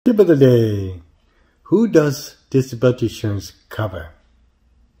Tip of the day. Who does disability insurance cover?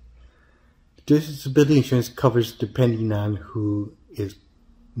 Disability insurance covers depending on who is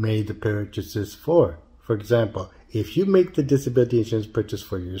made the purchases for. For example, if you make the disability insurance purchase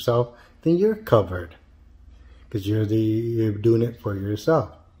for yourself, then you're covered because you're doing it for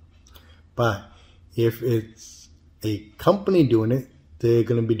yourself. But if it's a company doing it, they're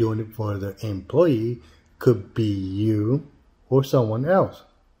going to be doing it for the employee. Could be you or someone else.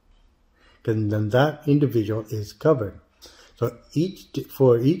 And then that individual is covered. So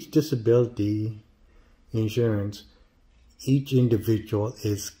for each disability insurance, each individual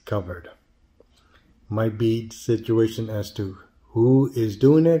is covered. Might be the situation as to who is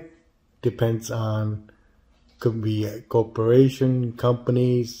doing it, depends on, could be a corporation,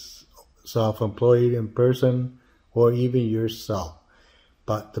 companies, self-employed in person, or even yourself.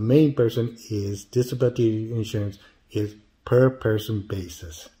 But the main person is disability insurance is per person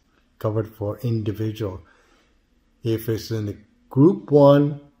basis, covered for individual. If it's in the group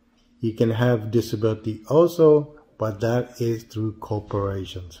 1, you can have disability also, but that is through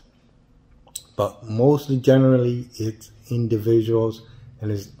corporations. But mostly generally it's individuals,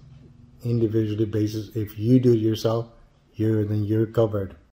 and it's individually basis. If you do it yourself, then you're covered.